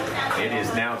It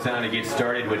is now time to get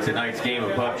started with tonight's game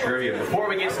of pub trivia. Before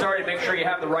we get started, make sure you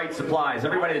have the right supplies.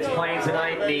 Everybody that's playing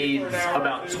tonight needs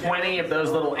about 20 of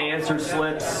those little answer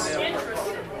slips.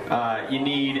 You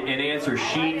need an answer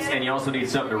sheet, and you also need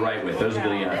something to write with. Those are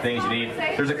the things you need.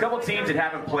 There's a couple teams that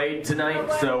haven't played tonight,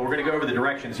 so we're going to go over the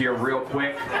directions here real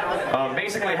quick.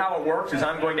 Basically how it works is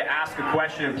I'm going to ask a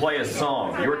question and play a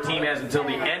song. Your team has until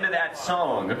the end of that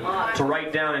song to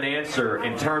write down an answer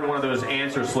and turn one of those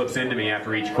answer slips into me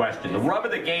after each question. The rub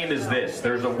of the game is this.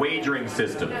 There's a wagering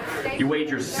system. You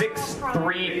wager 6,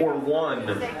 3, or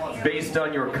 1 based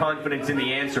on your confidence in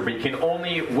the answer, but you can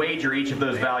only wager each of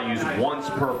those values once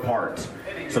per part.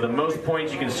 So the most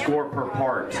points you can score per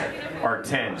part are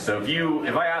 10. So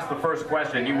if I ask the first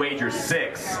question and you wager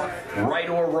 6, right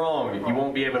or wrong, you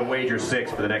won't be able to wager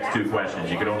 6 for the next 2 questions.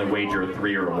 You can only wager a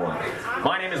 3 or a 1.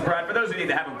 My name is Brad. For those of you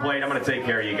that haven't played, I'm going to take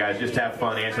care of you guys. Just have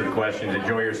fun, answer the questions,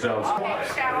 enjoy yourselves.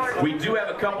 We do have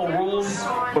a couple rules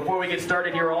before we get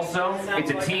started here also.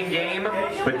 It's a team game,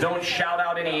 but don't shout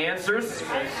out any answers.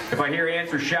 If I hear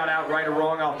answers shout out right or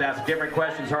wrong, I'll have to ask different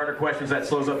questions, harder questions. That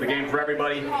slows up the game for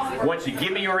everybody. Once you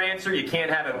give me your answer, you can't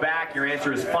have it back. Your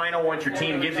answer is final once your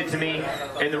team gives it to me.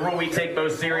 And the rule we take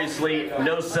most seriously,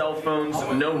 no cell phones,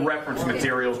 no reference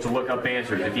materials to look up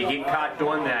answers. If you get caught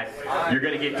doing that, you're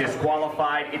going to get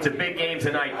disqualified. It's a big game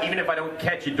tonight. Even if I don't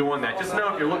catch you doing that, just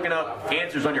know if you're looking up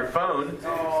answers on your phone,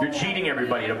 you're cheating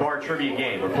everybody in a bar trivia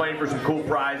game. We're playing for some cool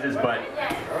prizes, but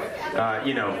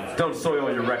don't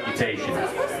soil your reputation.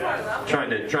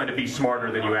 Trying to be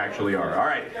smarter than you actually are. All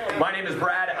right, my name is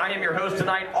Brad. I am your host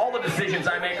tonight. All the decisions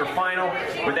I make are final.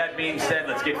 With that being said,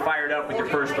 let's get fired up with your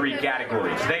first 3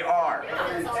 categories. They are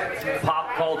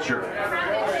pop culture,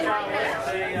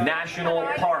 national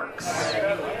parks,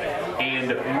 and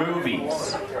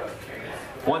movies.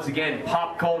 Once again,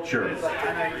 pop culture,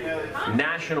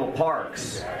 national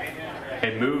parks,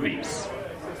 and movies.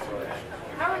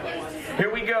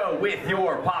 Here we go with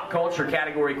your pop culture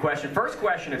category question. First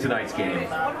question of tonight's game.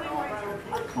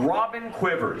 Robin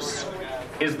Quivers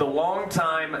is the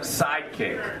longtime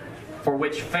sidekick for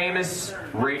which famous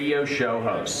radio show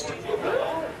host?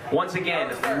 Once again,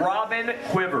 Robin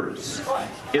Quivers.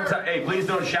 Hey, please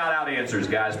don't shout out answers,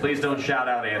 guys. Please don't shout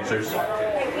out answers.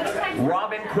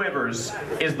 Robin Quivers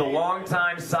is the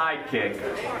longtime sidekick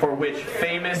for which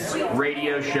famous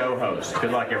radio show host?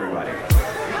 Good luck, everybody.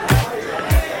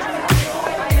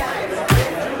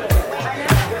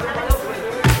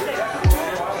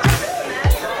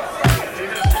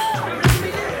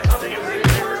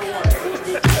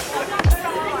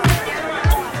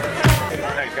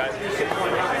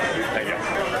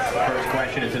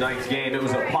 In tonight's game, it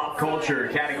was a pop culture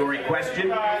category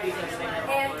question.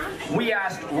 We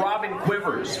asked Robin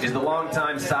Quivers is the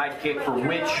longtime sidekick for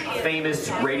which famous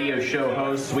radio show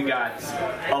hosts. We got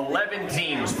 11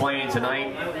 teams playing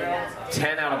tonight.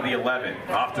 10 out of the 11.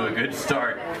 Off to a good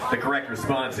start. The correct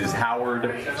response is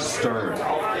Howard Stern.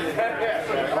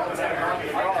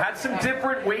 Had some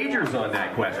different wagers on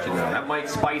that question, though. That might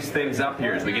spice things up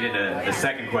here as we get into the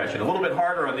second question. A little bit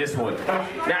harder on this one.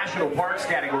 National Parks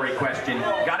category question.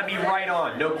 Got to be right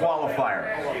on, no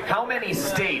qualifier. How many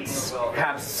states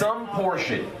have some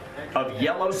portion of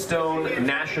Yellowstone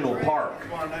National Park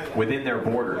within their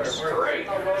borders?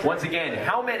 Once again,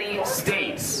 how many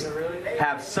states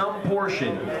have some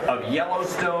portion of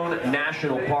Yellowstone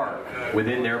National Park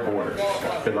within their borders?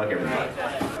 Good luck, everybody.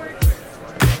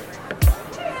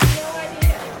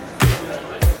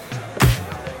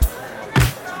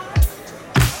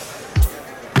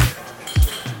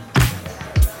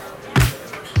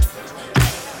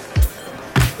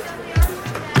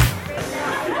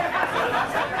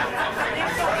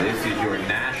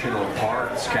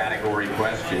 Category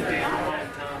question.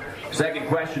 Second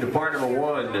question to part number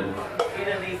 1.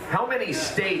 How many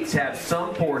states have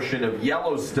some portion of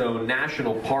Yellowstone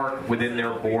National Park within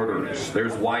their borders?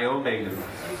 There's Wyoming,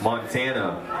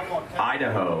 Montana,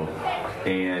 Idaho,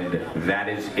 and that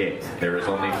is it. There is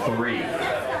only 3.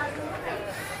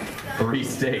 3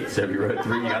 states. Have you read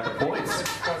 3? You got the points.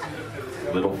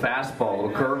 Little fastball,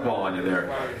 little curveball into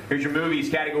there. Here's your movies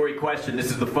category question.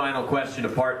 This is the final question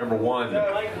of part number 1.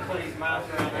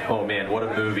 Oh man, what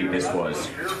a movie this was.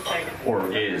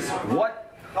 Or is.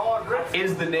 What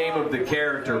is the name of the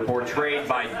character portrayed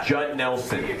by Judd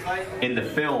Nelson in the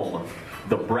film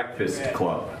The Breakfast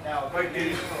Club?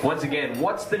 Once again,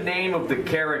 what's the name of the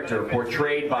character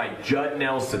portrayed by Judd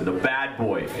Nelson, the bad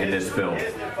boy in this film?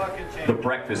 The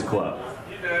Breakfast Club.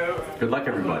 Good luck,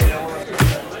 everybody.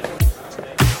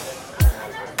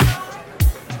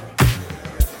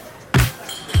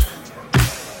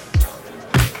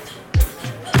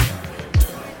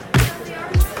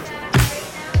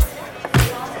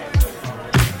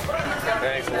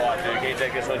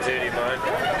 take this one too, do you mind?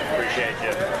 Appreciate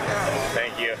you.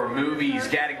 Thank you. For movies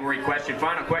category question,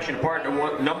 final question, part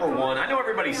number one. I know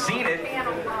everybody's seen it.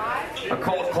 A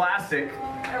cult classic,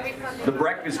 The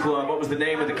Breakfast Club. What was the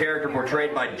name of the character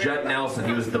portrayed by Judd Nelson?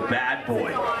 He was the bad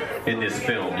boy in this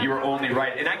film. You were only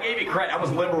right. And I gave you credit. I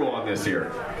was liberal on this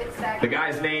here. The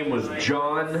guy's name was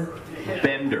John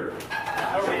Bender.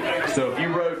 So if you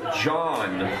wrote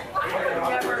John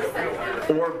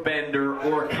or Bender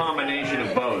or a combination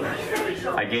of both,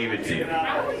 I gave it to you.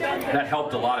 That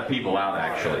helped a lot of people out,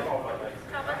 actually.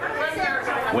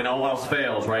 When all else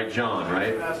fails, right, John,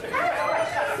 right?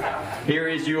 Here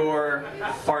is your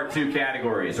Part 2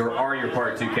 categories, or are your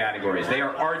Part 2 categories. They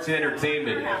are arts and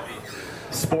entertainment,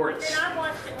 sports,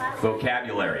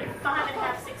 vocabulary.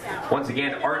 Once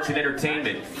again, arts and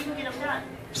entertainment,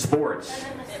 sports,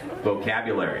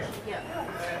 vocabulary.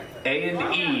 A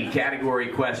and E category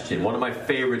question, one of my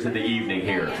favorites of the evening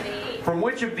here. From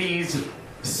which of these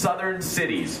southern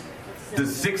cities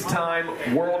does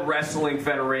six-time World Wrestling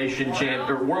Federation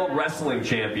World Wrestling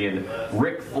Champion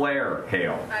Ric Flair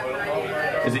hail?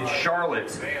 Is it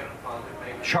Charlotte,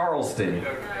 Charleston,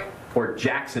 or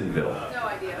Jacksonville? No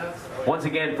idea. Once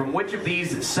again, from which of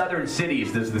these southern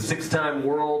cities does the six-time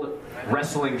World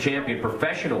Wrestling Champion,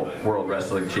 professional World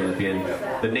Wrestling Champion,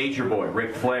 the Nature Boy,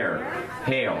 Ric Flair,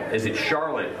 hail? Is it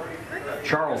Charlotte,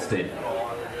 Charleston,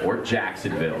 or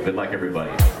Jacksonville? Good luck,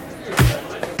 everybody.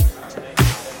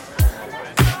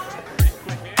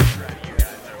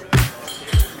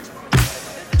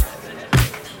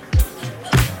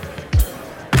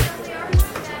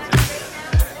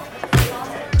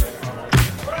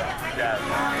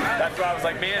 I was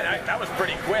like, man, that was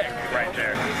pretty quick right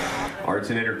there. Arts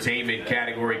and entertainment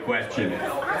category question.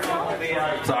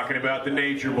 Talking about the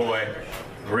Nature Boy,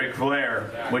 Ric Flair.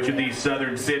 Which of these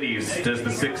southern cities does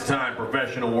the six-time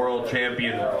professional world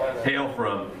champion hail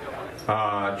from?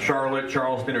 Charlotte,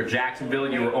 Charleston, or Jacksonville?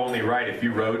 You were only right if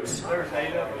you wrote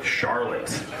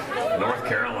Charlotte, North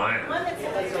Carolina.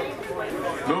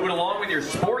 Moving along with your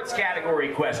sports category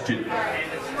question.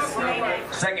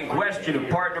 Second question of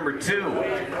part number 2.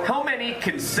 How many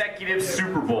consecutive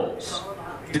Super Bowls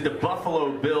did the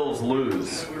Buffalo Bills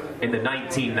lose in the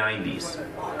 1990s?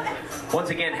 Once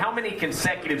again, how many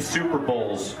consecutive Super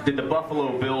Bowls did the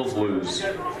Buffalo Bills lose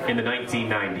in the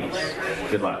 1990s?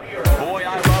 Good luck. Boy,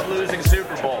 I love losing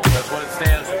Super Bowls. That's what it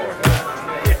stands for.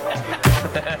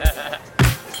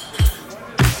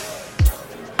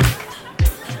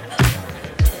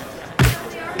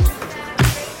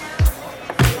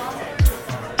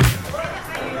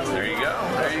 There you go.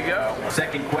 There you go.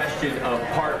 Second question of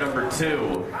part number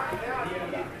 2.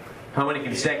 How many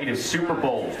consecutive Super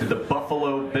Bowls did the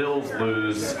Buffalo Bills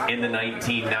lose in the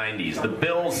 1990s? The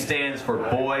Bills stands for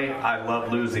Boy, I Love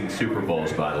Losing Super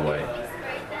Bowls, by the way.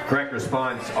 Correct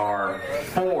response are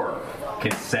 4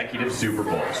 consecutive Super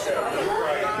Bowls.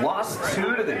 Lost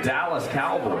 2 to the Dallas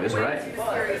Cowboys, right?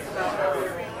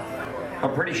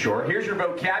 I'm pretty sure. Here's your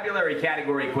vocabulary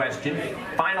category question.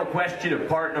 Final question of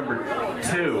part number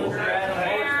 2.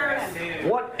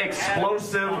 What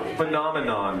explosive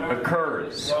phenomenon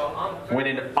occurs when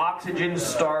an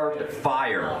oxygen-starved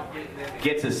fire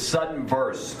gets a sudden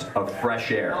burst of fresh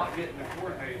air?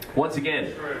 Once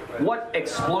again, what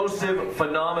explosive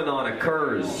phenomenon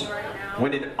occurs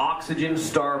when an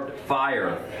oxygen-starved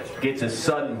fire gets a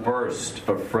sudden burst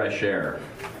of fresh air?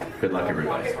 Good luck,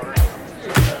 everybody.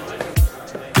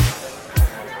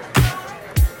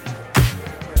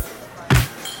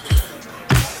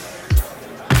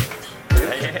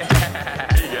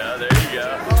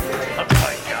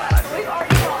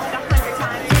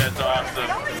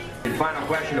 Final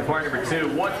question of part number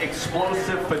 2. What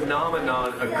explosive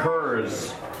phenomenon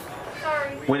occurs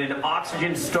when an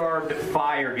oxygen-starved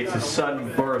fire gets a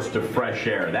sudden burst of fresh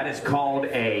air? That is called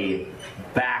a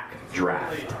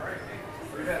backdraft.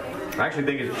 I actually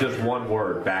think it's just one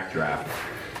word, backdraft.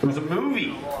 There was a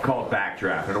movie called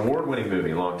Backdraft, an award-winning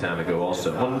movie a long time ago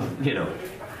also. Well, you know,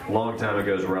 long time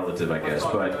ago is relative, I guess.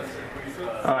 But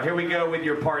here we go with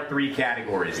your part 3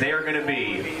 categories. They are going to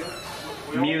be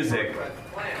music,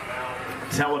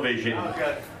 television,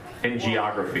 and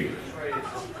geography.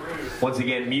 Once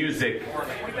again, music,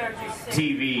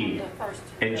 TV,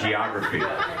 and geography.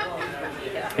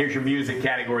 Here's your music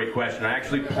category question. I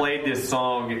actually played this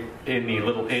song in the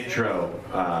little intro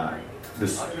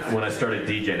when I started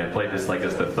DJing. I played this like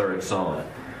it's the 3rd song.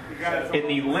 In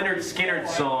the Lynyrd Skynyrd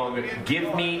song,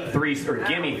 Give Me Three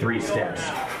Steps,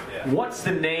 what's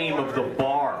the name of the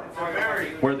bar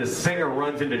where the singer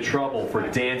runs into trouble for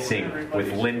dancing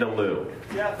with Linda Lou?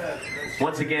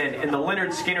 Once again, in the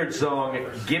Lynyrd Skynyrd song,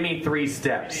 Gimme 3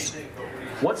 Steps,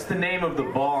 What's the name of the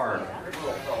bar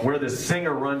where the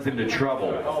singer runs into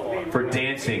trouble for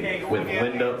dancing with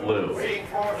Linda Lou?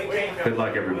 Good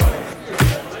luck, everybody.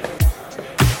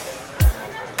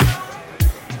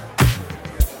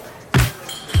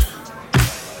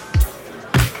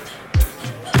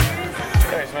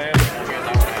 Thanks, man.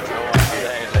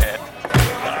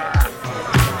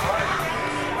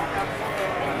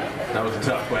 That was a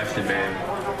tough question, man.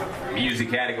 Music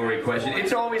category question.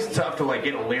 It's always tough to like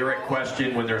get a lyric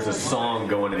question when there's a song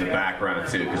going in the background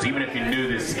too, because even if you knew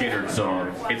this Skynyrd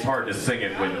song, it's hard to sing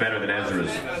it with Better Than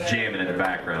Ezra's jamming in the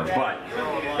background. But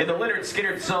in the Lynyrd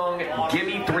Skynyrd song,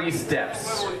 Gimme 3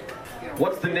 Steps,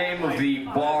 what's the name of the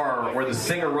bar where the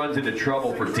singer runs into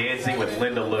trouble for dancing with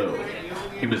Linda Lou?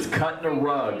 He was cutting a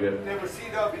rug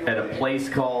at a place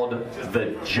called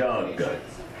The Jug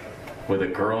with a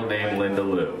girl named Linda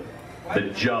Lou.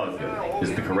 The Jug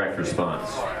is the correct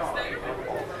response.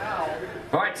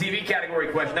 All right, TV category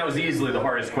question. That was easily the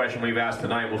hardest question we've asked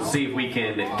tonight. We'll see if we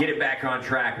can get it back on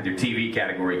track with your TV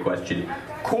category question.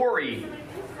 Corey,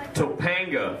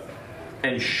 Topanga,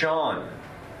 and Sean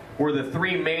were the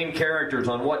 3 main characters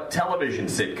on what television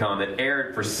sitcom that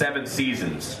aired for 7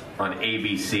 seasons on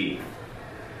ABC?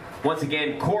 Once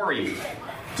again, Corey,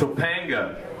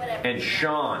 Topanga, and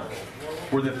Sean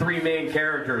were the 3 main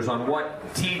characters on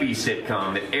what TV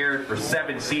sitcom that aired for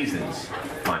 7 seasons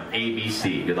on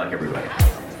ABC? Good luck, everybody.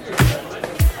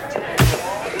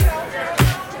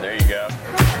 There you go.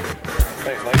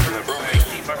 Thanks, Mike, for the bro.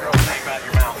 Keep my girl's name out of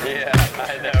your mouth. Yeah,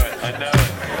 I know it. I know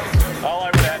it. All I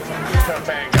would have is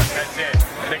Topanga. That's it.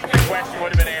 The question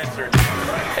would have been answered.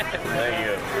 There you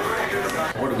go.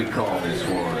 What do we call this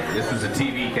one? This was a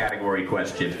TV category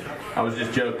question. I was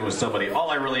just joking with somebody. All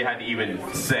I really had to even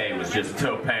say was just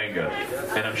Topanga,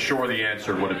 and I'm sure the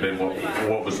answer would have been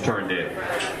what was turned in.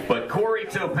 But Corey,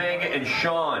 Topanga, and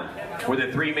Sean were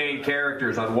the 3 main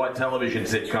characters on what television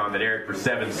sitcom that aired for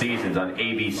 7 seasons on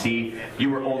ABC. You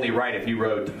were only right if you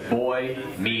wrote Boy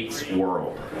Meets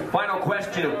World. Final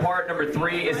question of part number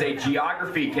 3 is a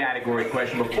geography category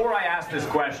question. Before I ask this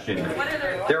question,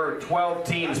 there are 12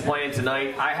 teams playing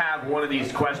tonight. I have one of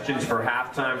these questions for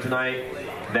halftime tonight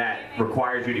that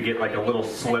requires you to get like a little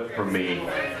slip from me,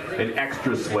 an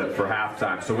extra slip for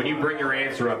halftime. So when you bring your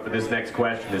answer up for this next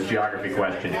question, this geography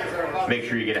question, make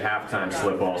sure you get a halftime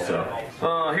slip also.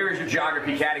 Here's your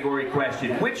geography category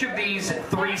question. Which of these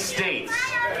 3 states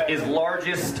is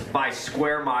largest by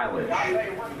square mileage?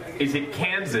 Is it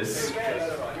Kansas,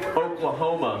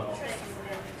 Oklahoma,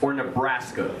 or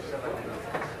Nebraska?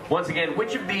 Once again,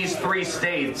 which of these 3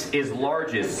 states is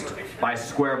largest by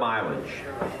square mileage?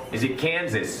 Is it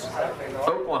Kansas,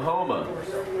 Oklahoma,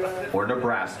 or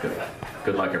Nebraska?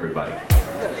 Good luck, everybody.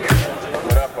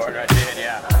 What up, partner? I did,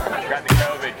 yeah. Got the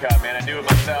COVID cup, man. I do it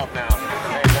myself now.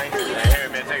 Hey, thanks. Here,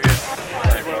 man, take this.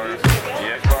 Thanks, partner.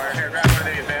 Yes, partner. Here, grab one of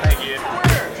these, man. Thank you.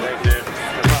 Thanks, dude.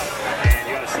 Come up. And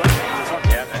you got a slip?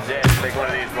 Yeah, that's it. Take one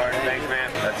of these, partner. Thanks,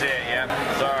 man. That's it,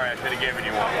 yeah. Sorry, I should have given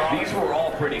you one. These were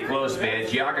all pretty close, man.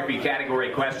 Geography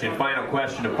category question. Final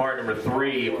question of part number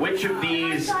 3. Which of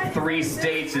these 3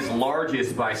 states is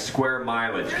largest by square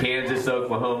mileage? Kansas,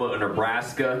 Oklahoma, or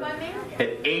Nebraska?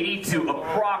 At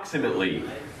approximately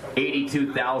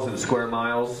 82,000 square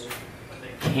miles,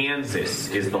 Kansas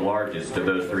is the largest of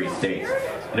those 3 states.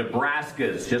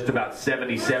 Nebraska's just about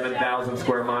 77,000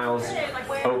 square miles.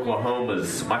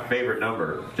 Oklahoma's, my favorite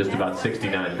number, just about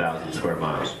 69,000 square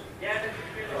miles.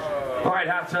 All right,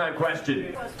 halftime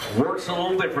question. Works a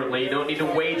little differently. You don't need to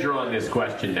wager on this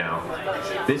question now.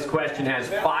 This question has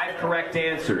 5 correct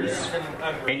answers,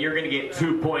 and you're going to get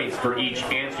 2 points for each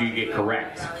answer you get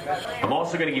correct. I'm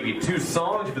also going to give you 2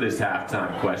 songs for this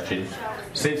halftime question,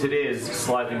 since it is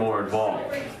slightly more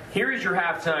involved. Here is your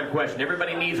halftime question.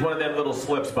 Everybody needs one of them little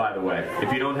slips, by the way.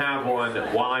 If you don't have one,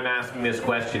 while I'm asking this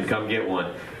question, come get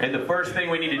one. And the first thing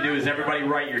we need to do is everybody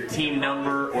write your team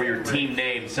number or your team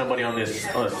name somewhere on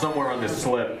this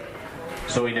slip,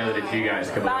 so we know that it's you guys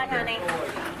coming Bye, up here. honey.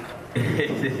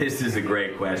 This is a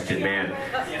great question, man.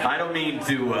 I don't mean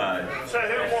to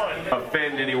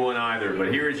offend anyone either,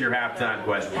 but here is your halftime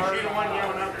question.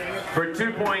 For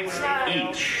 2 points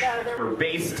each,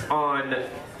 based on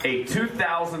a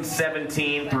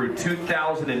 2017 through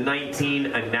 2019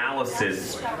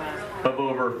 analysis of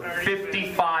over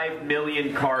 55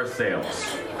 million car sales.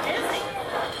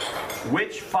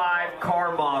 Which 5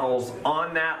 car models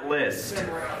on that list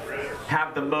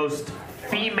have the most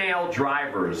female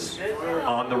drivers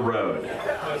on the road?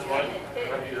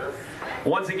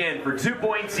 Once again, for 2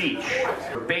 points each,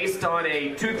 based on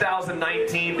a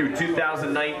 2017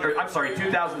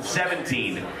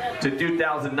 to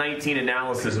 2019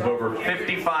 analysis of over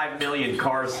 55 million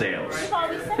car sales.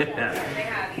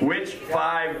 Which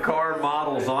 5 car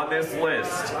models on this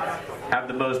list have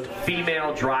the most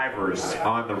female drivers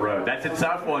on the road? That's a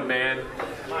tough one, man.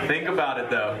 Think about it,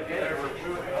 though.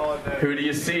 Who do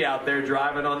you see out there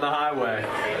driving on the highway?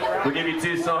 We'll give you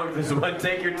 2 songs this one.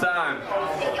 Take your time.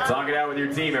 Talk it out with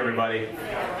your team, everybody.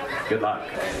 Good luck.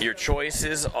 Your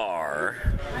choices are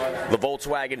the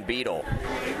Volkswagen Beetle,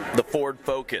 the Ford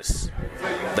Focus,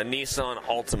 the Nissan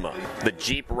Altima, the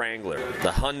Jeep Wrangler, the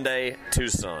Hyundai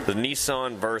Tucson, the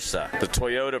Nissan Versa, the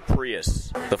Toyota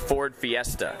Prius, the Ford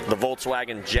Fiesta, the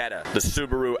Volkswagen Jetta, the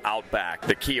Subaru Outback,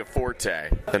 the Kia Forte,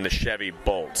 and the Chevy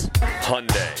Bolt.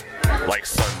 Hyundai, like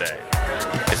Sunday.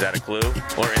 Is that a clue,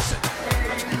 or is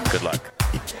it? Good luck.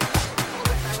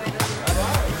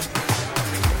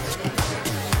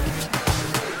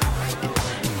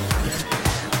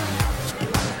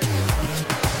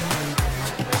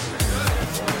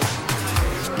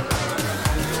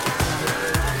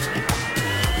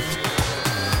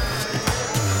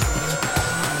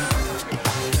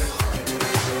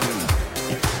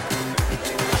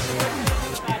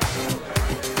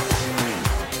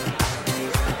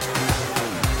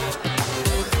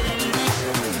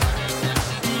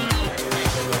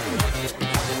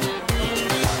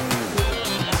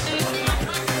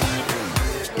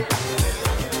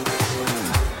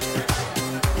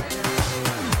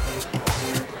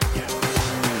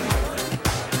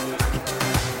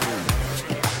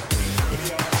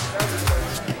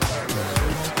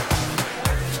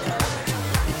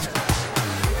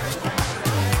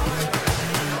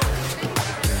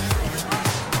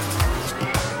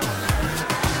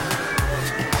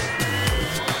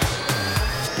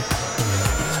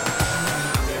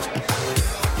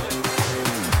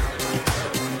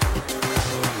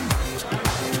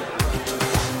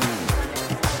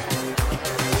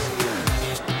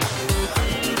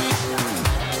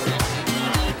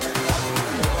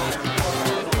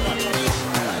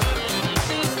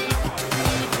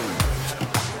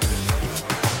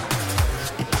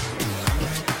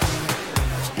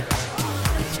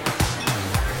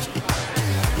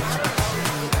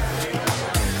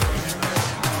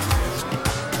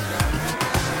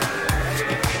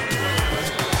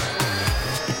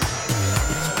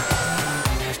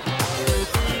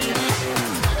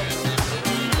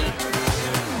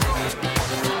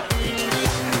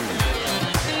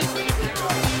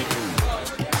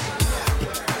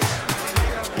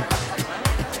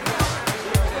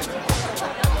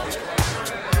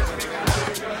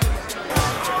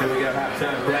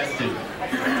 Question.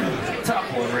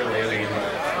 Tough one, really. I mean,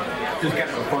 just kind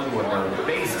of a fun one, though.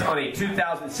 Based on a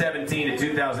 2017 to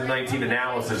 2019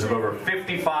 analysis of over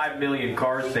 55 million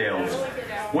car sales,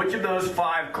 which of those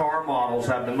 5 car models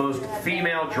have the most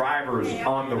female drivers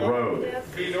on the road?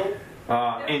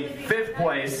 In 5th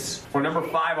place, or number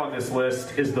 5 on this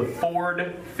list, is the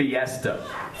Ford Fiesta.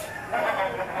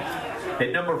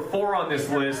 And number 4 on this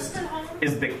list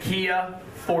is the Kia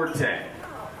Forte.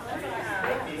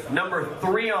 Number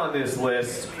 3 on this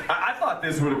list, I thought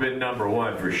this would have been number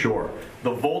 1 for sure,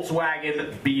 the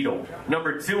Volkswagen Beetle.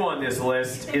 Number 2 on this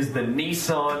list is the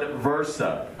Nissan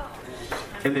Versa.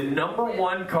 And the number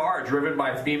 1 car driven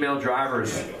by female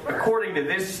drivers, according to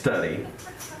this study,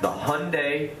 the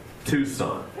Hyundai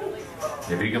Tucson.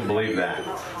 If you can believe that.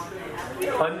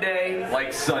 Hyundai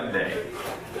like Sunday.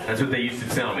 That's what they used to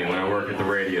tell me when I worked at the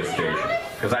radio station,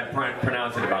 because I'd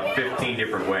pronounce it about 15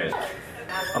 different ways.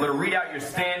 I'm going to read out your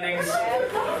standings.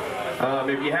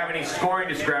 If you have any scoring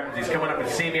discrepancies, come on up and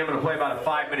see me. I'm going to play about a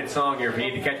 5-minute song here. If you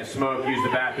need to catch a smoke, use the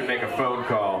bathroom, make a phone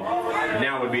call.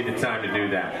 Now would be the time to do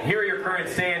that. Here are your current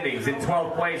standings. In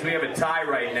 12th place, we have a tie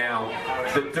right now.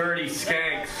 The Dirty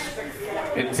Skanks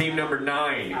and team number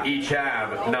 9 each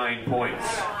have 9 points.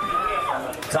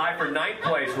 Tie for 9th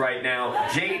place right now,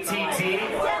 JTT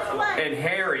and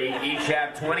Harry each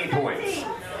have 20 points.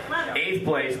 8th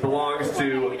place belongs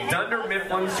to Dunder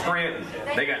Mifflin Scranton.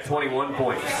 They got 21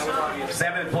 points.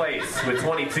 7th place with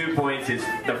 22 points is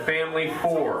the Family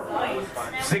 4.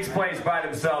 6th place by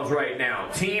themselves right now,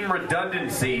 Team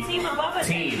Redundancy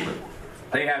Team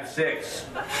They have 6.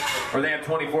 Or they have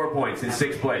 24 points in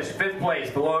 6th place. 5th place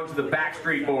belongs to the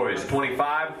Backstreet Boys,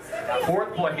 25.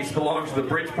 4th place belongs to the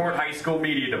Bridgeport High School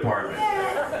Media Department.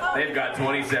 They've got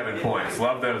 27 points.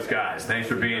 Love those guys. Thanks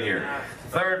for being here.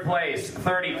 3rd place,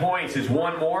 30 points is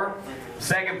One More.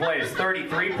 2nd place,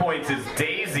 33 points is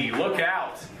Daisy. Look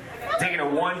out. Taking a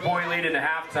 1-point lead into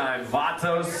halftime,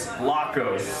 Vatos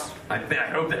Lacos. I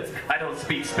hope that's, I don't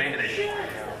speak Spanish,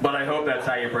 but I hope that's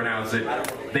how you pronounce it.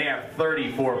 They have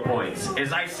 34 points.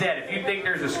 As I said, if you think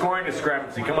there's a scoring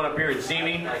discrepancy, come on up here and see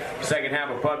me. Second half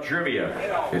of Pub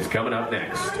Trivia is coming up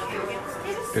next.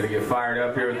 Gonna get fired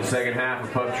up here with the second half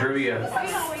of Pub Trivia.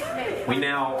 We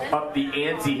now up the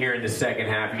ante here in the second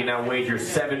half. You can now wager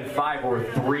 7, 5, or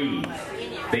 3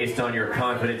 based on your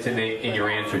confidence in your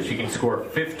answers. You can score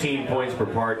 15 points per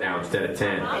part now instead of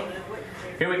 10.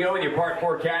 Here we go with your part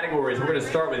 4 categories. We're going to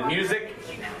start with music,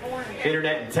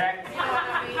 internet and tech,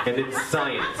 and then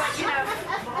science.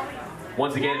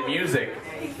 Once again, music,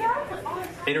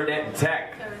 internet and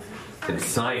tech, and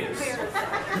science.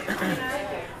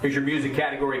 Here's your music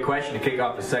category question to kick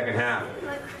off the second half.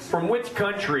 From which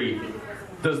country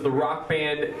does the rock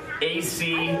band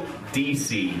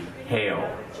AC/DC hail?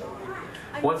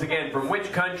 Once again, from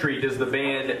which country does the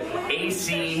band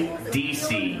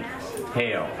AC/DC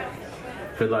hail?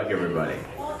 Good luck, everybody.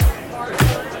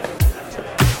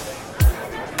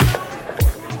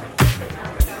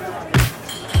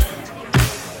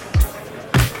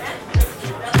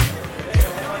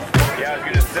 Yeah, I was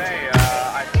going to say,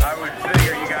 I would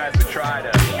figure you guys would try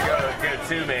to go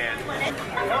two-man.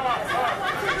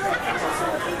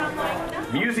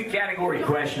 Music category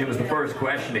question. It was the first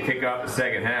question to kick off the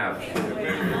second half.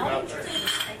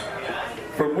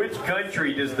 From which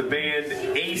country does the band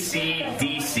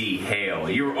AC/DC hail?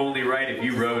 You were only right if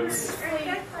you wrote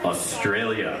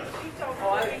Australia.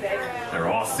 They're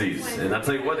Aussies. And I'll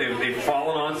tell you what, they've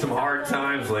fallen on some hard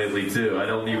times lately, too. I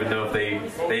don't even know if they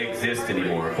exist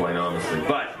anymore, quite honestly.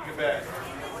 But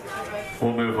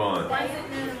we'll move on.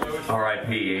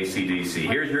 R.I.P. AC/DC.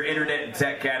 Here's your internet and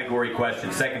tech category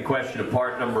question. Second question of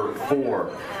part number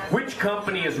 4. Which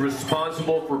company is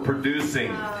responsible for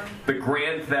producing the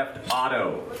Grand Theft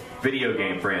Auto video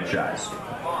game franchise?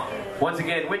 Once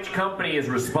again, which company is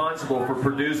responsible for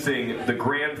producing the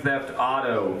Grand Theft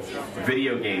Auto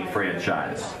video game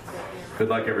franchise? Good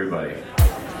luck, everybody.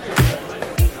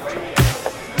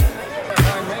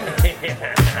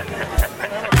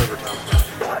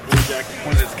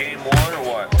 Was this game 1 or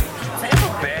what?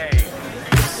 Tampa Bay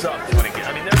sucks when it gets.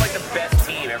 I mean, they're like the best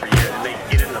team every year, and they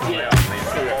get into the playoffs and they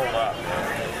still hold up.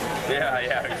 Yeah.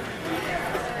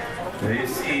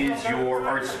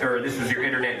 This was your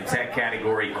internet and tech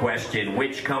category question.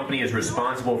 Which company is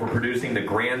responsible for producing the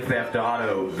Grand Theft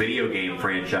Auto video game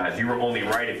franchise? You were only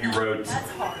right if you wrote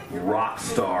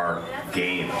Rockstar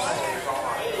Games.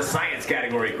 The science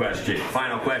category question.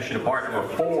 Final question of part number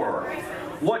 4.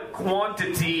 What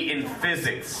quantity in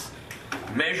physics,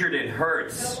 measured in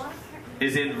hertz,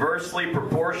 is inversely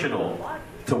proportional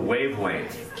to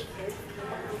wavelength?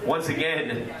 Once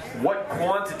again, what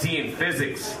quantity in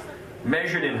physics,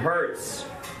 measured in hertz,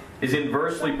 is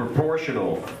inversely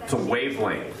proportional to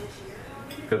wavelength?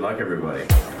 Good luck, everybody.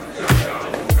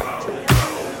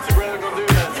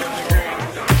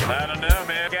 I don't know,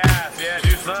 man. Gas, yeah, do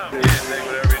something. Yeah, take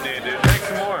whatever you need, dude. Take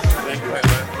some more. Thank you,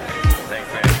 thanks,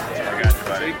 man. I got you,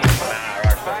 buddy.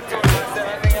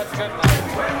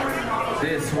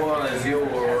 This was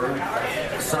your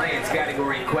science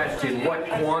category question. What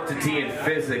quantity in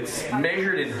physics,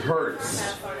 measured in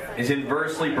hertz, is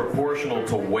inversely proportional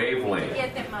to wavelength?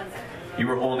 You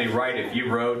were only right if you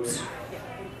wrote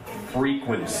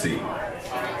frequency.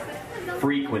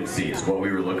 Frequency is what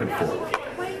we were looking for.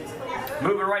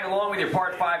 Moving right along with your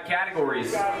part 5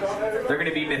 categories. They're going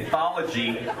to be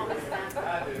mythology,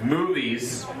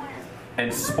 movies,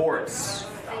 and sports.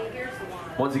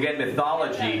 Once again,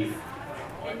 mythology,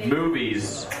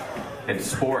 movies, and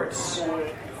sports.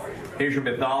 Here's your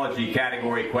mythology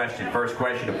category question. First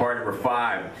question to part number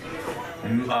 5.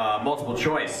 Multiple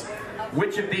choice.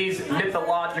 Which of these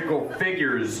mythological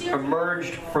figures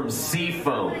emerged from sea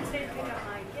foam?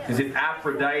 Is it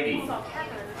Aphrodite,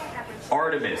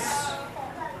 Artemis,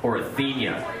 or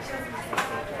Athena?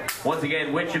 Once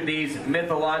again, which of these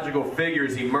mythological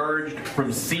figures emerged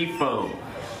from sea foam?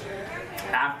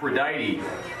 Aphrodite,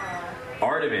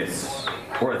 Artemis,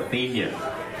 or Athena?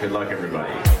 Good luck,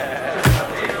 everybody.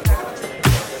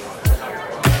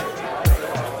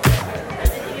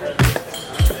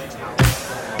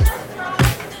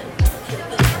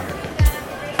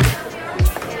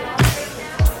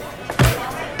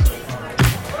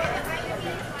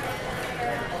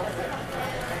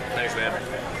 Thanks, man.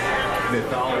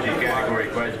 Mythology category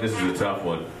question. This is a tough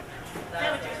one.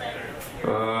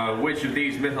 Which of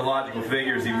these mythological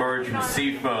figures emerged from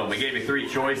sea foam? We gave you 3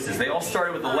 choices. They all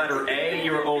started with the letter A.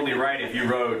 You were only right if you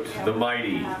wrote the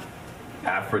mighty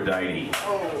Aphrodite.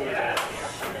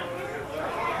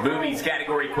 Movies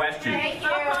category question.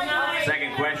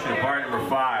 Second question of part number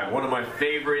 5. One of my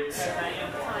favorites,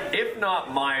 if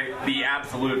not the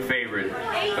absolute favorite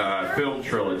film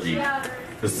trilogy.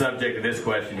 The subject of this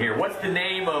question here. What's the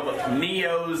name of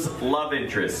Neo's love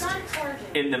interest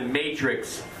in the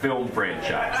Matrix film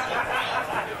franchise?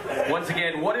 Once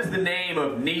again, what is the name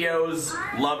of Neo's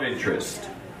love interest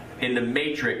in the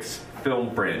Matrix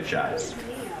film franchise?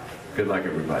 Good luck,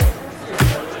 everybody.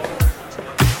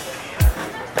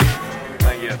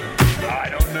 Thank you. I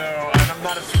don't know. I'm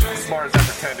not as smart as I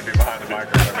pretend to be behind the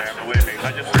microphone, man. Believe me.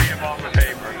 I just read them off the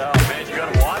paper. Oh, man, you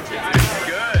gotta watch it. It's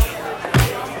good.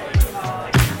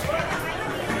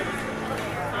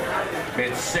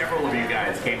 Man, several of you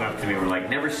guys came up to me and were like,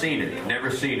 never seen it,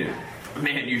 never seen it.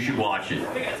 Man, you should watch it.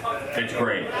 It's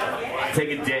great. Take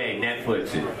a day,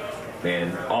 Netflix it.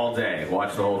 Man, all day.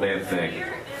 Watch the whole damn thing.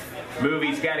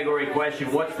 Movies category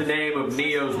question. What's the name of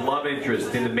Neo's love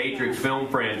interest in the Matrix film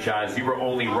franchise? You were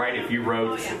only right if you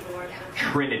wrote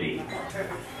Trinity.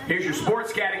 Here's your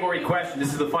sports category question.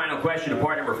 This is the final question of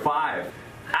part number 5.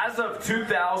 As of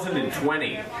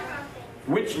 2020,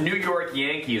 which New York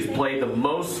Yankee has played the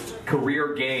most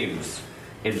career games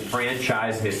in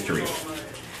franchise history?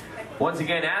 Once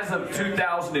again, as of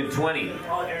 2020,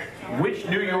 which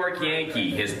New York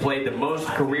Yankee has played the most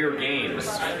career games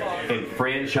in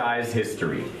franchise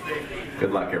history?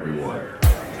 Good luck, everyone.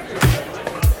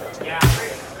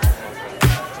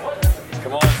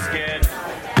 Come on, Skid.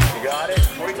 You got it?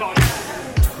 What are you talking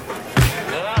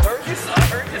about? I heard you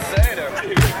say it.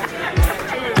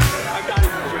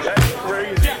 That's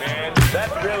crazy, man.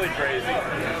 That's really crazy.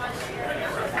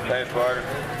 Thanks, Barter.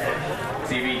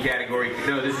 TV category.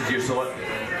 No, this is your select.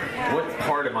 What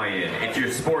part am I in? It's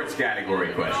your sports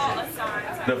category question.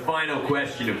 The final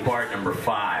question of part number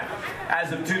 5.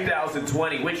 As of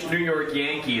 2020, which New York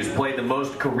Yankee has played the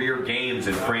most career games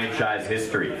in franchise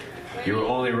history? You were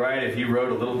only right if you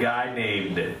wrote a little guy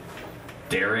named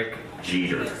Derek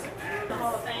Jeter.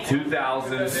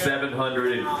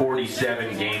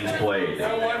 2,747 games played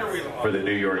for the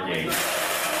New York Yankees.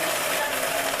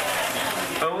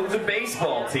 Owns a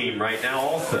baseball team right now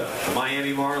also, the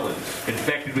Miami Marlins,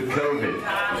 infected with COVID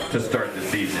to start the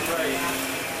season.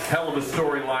 Hell of a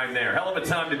storyline there. Hell of a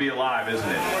time to be alive, isn't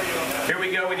it? Here we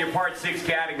go with your part 6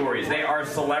 categories. They are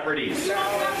celebrities.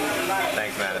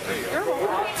 Thanks, Madison.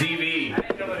 TV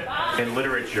and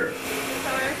literature.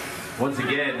 Once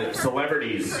again,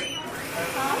 celebrities,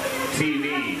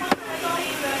 TV,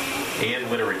 and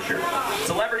literature.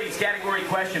 Celebrities category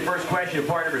question. First question of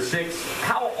part number 6.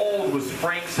 How old was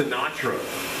Frank Sinatra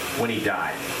when he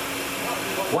died?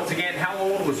 Once again, how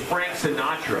old was Frank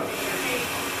Sinatra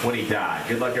when he died?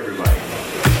 Good luck, everybody.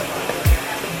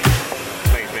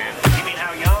 Thanks, man. You mean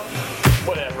how young?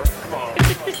 Whatever. Come on.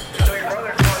 So your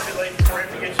brother's going to be late for him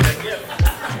to get you that gift.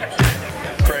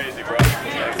 Crazy, bro.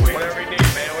 Whatever you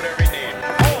need, man. Whatever you need.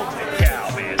 Holy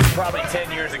cow, man. Probably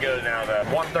 10 years ago now, though.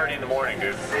 1:30 in the morning,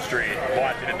 dude. Street.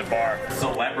 Watching at the bar.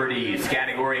 Celebrities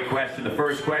category question. The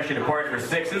first question of part number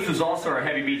 6. This was also our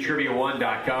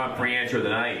HeavyBeatTrivia1.com pre-answer of the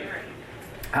night.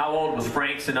 How old was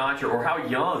Frank Sinatra, or how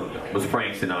young was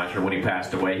Frank Sinatra when he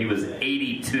passed away? He was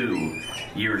 82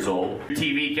 years old.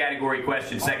 TV category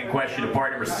question. Second question of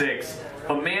part number 6.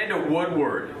 Amanda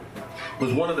Woodward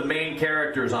was one of the main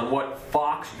characters on what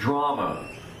Fox drama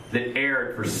that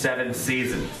aired for 7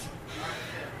 seasons?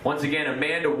 Once again,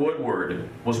 Amanda Woodward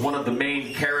was one of the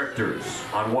main characters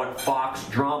on what Fox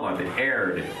drama that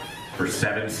aired for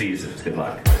 7 seasons. Good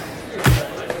luck.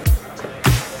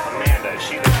 Amanda, is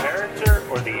she the character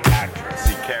or the actress?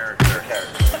 The character.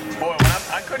 Boy, when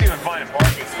I couldn't even find a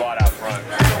parking spot out front.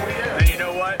 Then you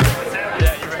know what?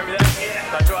 Yeah, you remember that? Yeah.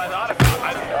 That's what I thought about.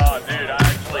 Oh, dude, I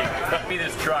actually got me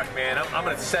this truck, man. I'm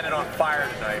going to set it on fire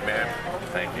tonight, man.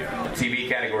 Thank you. TV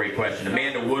category question.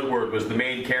 Amanda Woodward was the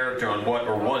main character on what,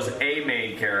 or was a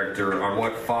main character on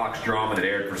what Fox drama that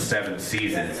aired for 7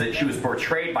 seasons? That she was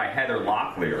portrayed by Heather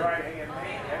Locklear.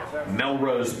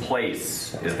 Melrose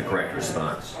Place is the correct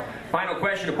response. Final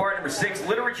question of part number 6,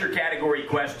 literature category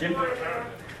question.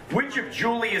 Which of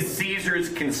Julius Caesar's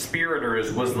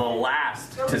conspirators was the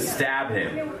last to stab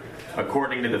him,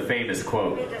 according to the famous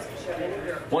quote?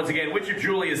 Once again, which of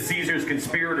Julius Caesar's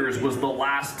conspirators was the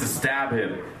last to stab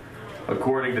him,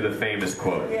 according to the famous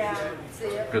quote?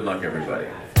 Good luck, everybody.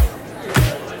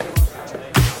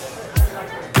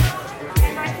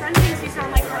 My friend thinks you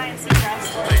sound like Ryan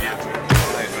Seacrest. Thank you.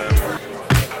 Thanks, man.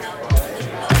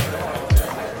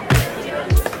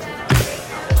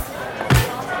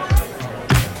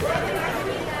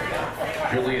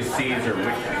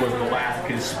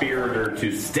 conspirator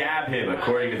to stab him,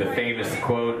 according to the famous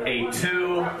quote. A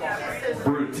tu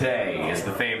brute is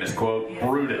the famous quote.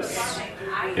 Brutus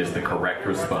is the correct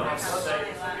response.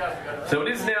 So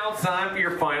it is now time for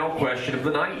your final question of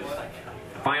the night.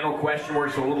 Final question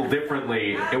works a little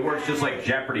differently. It works just like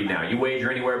Jeopardy now. You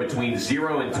wager anywhere between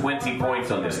 0 and 20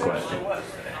 points on this question.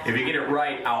 If you get it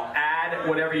right, I'll add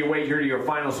whatever you wager to your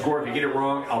final score. If you get it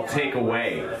wrong, I'll take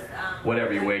away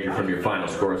whatever you wager from your final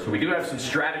score. So we do have some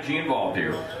strategy involved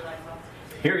here.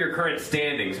 Here are your current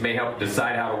standings. May help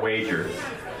decide how to wager.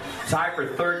 Tied for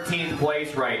 13th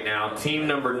place right now, team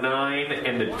number 9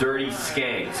 and the Dirty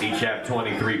Skanks each have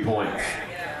 23 points.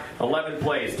 11th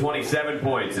place, 27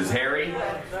 points is Harry.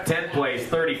 10th place,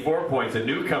 34 points, a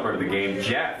newcomer to the game.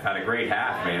 Jeff had a great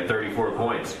half, man, 34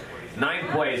 points.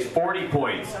 9th place, 40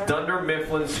 points, Dunder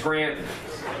Mifflin Scranton.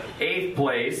 8th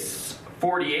place,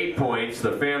 48 points,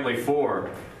 the Family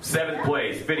Four. 7th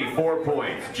place, 54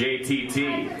 points,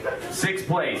 JTT. 6th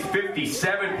place,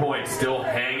 57 points, still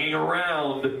hanging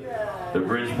around, the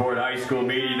Bridgeport High School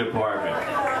Media Department.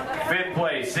 5th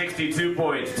place, 62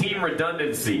 points, Team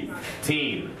Redundancy.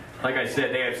 Team, like I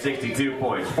said, they have 62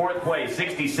 points. 4th place,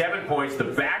 67 points, the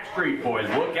Backstreet Boys.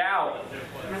 Look out.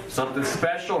 Something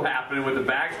special happening with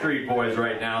the Backstreet Boys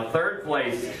right now. 3rd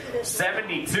place,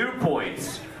 72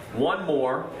 points. One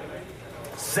more.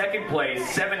 2nd place,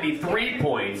 73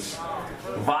 points.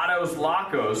 Vados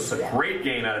Lacos, a great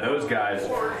gain out of those guys.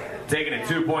 Taking a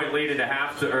 2-point lead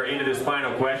into this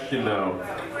final question, though.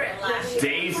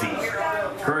 Daisy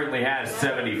currently has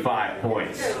 75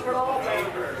 points.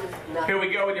 Here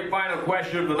we go with your final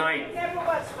question of the night.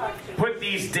 Put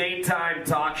these daytime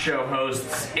talk show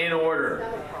hosts in order,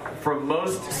 from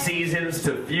most seasons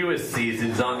to fewest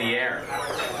seasons on the air.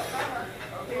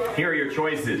 Here are your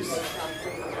choices.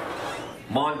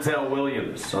 Montel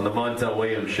Williams on the Montel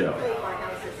Williams Show.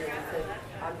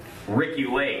 Ricky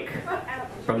Lake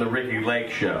from the Ricky Lake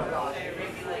Show.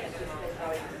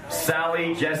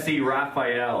 Sally Jesse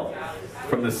Raphael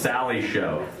from the Sally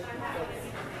Show.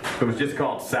 It was just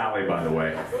called Sally, by the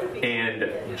way.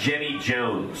 And Jenny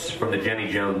Jones from the Jenny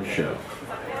Jones Show.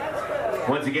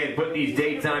 Once again, put these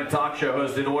daytime talk show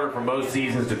hosts in order from most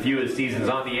seasons to fewest seasons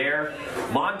on the air.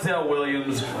 Montel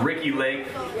Williams, Ricky Lake,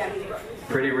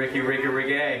 Pretty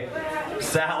Ricky,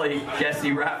 Sally,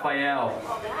 Jesse Raphael,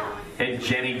 and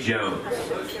Jenny Jones.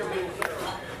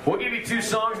 We'll give you 2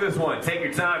 songs this one. Take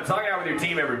your time. Talk it out with your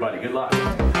team, everybody. Good luck.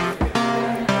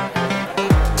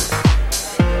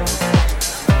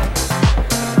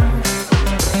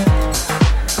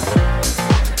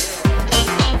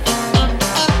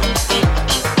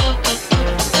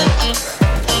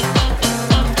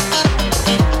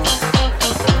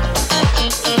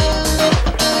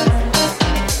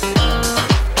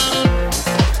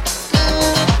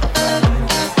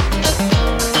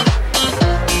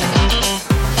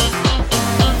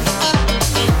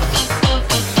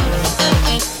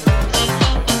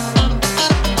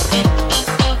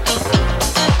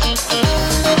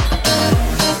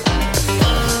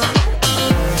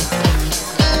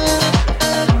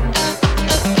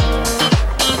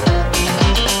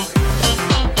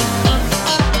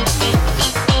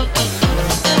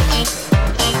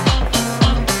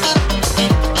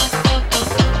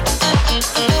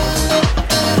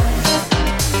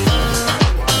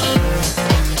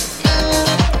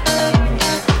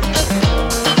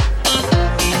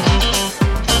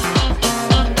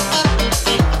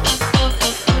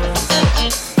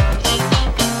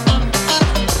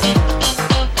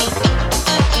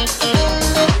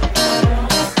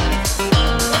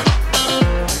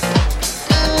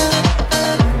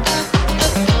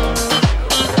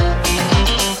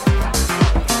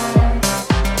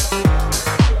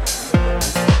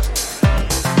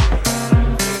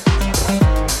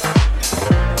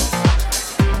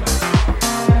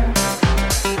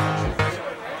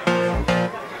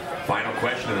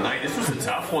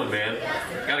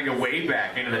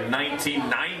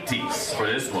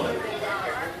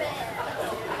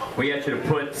 We asked you to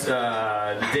put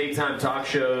the daytime talk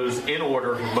shows in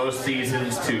order from most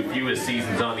seasons to fewest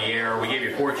seasons on the air. We gave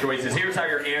you 4 choices. Here's how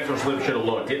your answer slip should have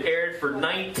looked. It aired for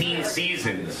 19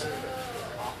 seasons.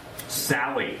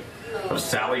 Sally of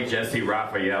Sally Jesse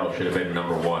Raphael should have been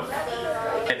number 1.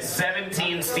 At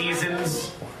 17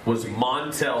 seasons was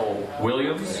Montel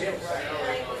Williams.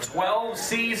 12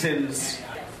 seasons.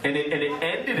 And it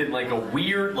ended in like a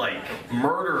weird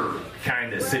murder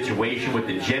kind of situation with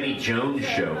the Jenny Jones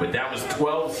Show. But that was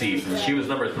 12 seasons. She was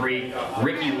number 3.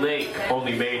 Ricky Lake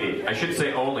only made it. I should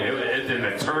say only. It's an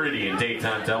eternity in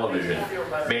daytime television.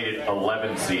 Made it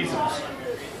 11 seasons.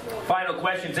 Final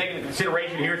question taken into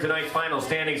consideration here tonight's final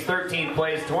standings. 13th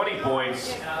place, 20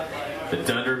 points. The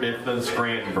Dunder Mifflin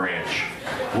Scranton branch.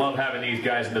 Love having these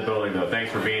guys in the building, though.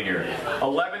 Thanks for being here.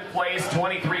 11th place,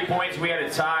 23 points. We had a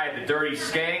tie, the Dirty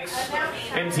Skanks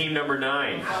and team number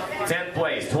 9. 10th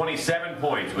place, 27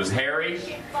 points was Harry.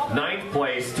 9th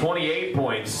place, 28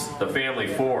 points, the Family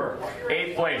 4.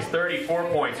 8th place, 34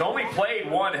 points. Only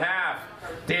played one half.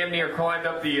 Damn near climbed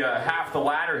up the half the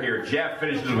ladder here. Jeff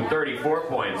finishes with 34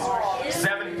 points.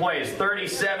 7th place,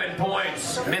 37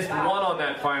 points. Missed one on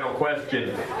that final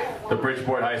question. The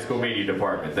Bridgeport High School Media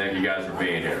Department. Thank you guys for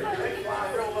being here.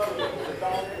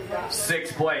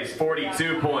 6th place,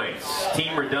 42 points.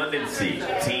 Team Redundancy.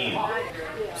 Team.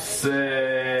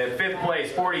 5th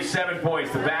place, 47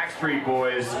 points. The Backstreet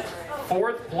Boys.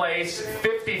 4th place,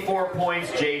 54 points,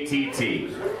 JTT.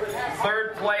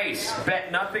 3rd place,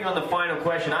 bet nothing on the final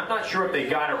question. I'm not sure if they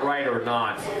got it right or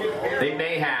not. They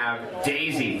may have.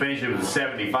 Daisy finished with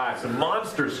 75. Some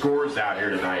monster scores out here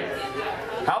tonight.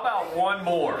 How about one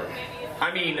more?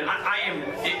 I mean,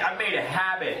 I made a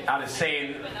habit out of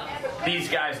saying these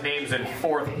guys' names in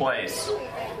 4th place.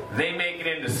 They make it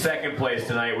into 2nd place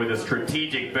tonight with a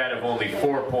strategic bet of only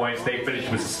 4 points. They finished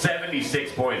with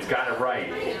 76 points. Got it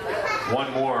right.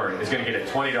 One more is going to get a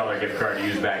 $20 gift card to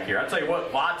use back here. I'll tell you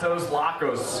what, Lacos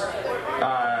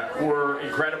were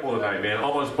incredible tonight, man.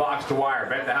 Almost box to wire.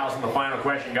 Bet the house on the final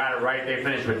question. Got it right. They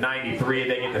finished with 93.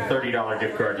 They get the $30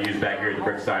 gift card to use back here at the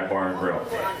Brickside Bar and Grill.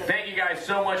 Thank you guys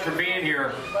so much for being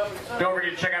here. Don't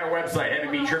forget to check out our website,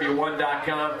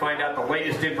 heavymeattrivia1.com. Find out the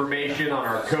latest information on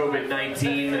our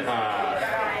COVID-19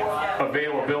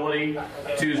 availability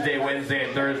Tuesday, Wednesday,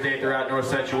 and Thursday throughout North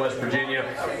Central West Virginia.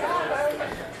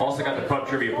 Also got the Pub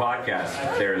Trivia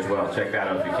podcast there as well. Check that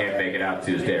out if you can't make it out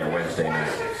Tuesday or Wednesday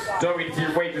night. Don't forget to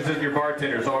your waitresses and your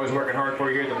bartenders, always working hard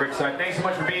for you here at the Brickside. Thanks so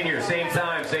much for being here. Same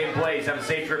time, same place. Have a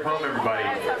safe trip home, everybody.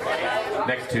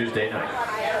 Next Tuesday night.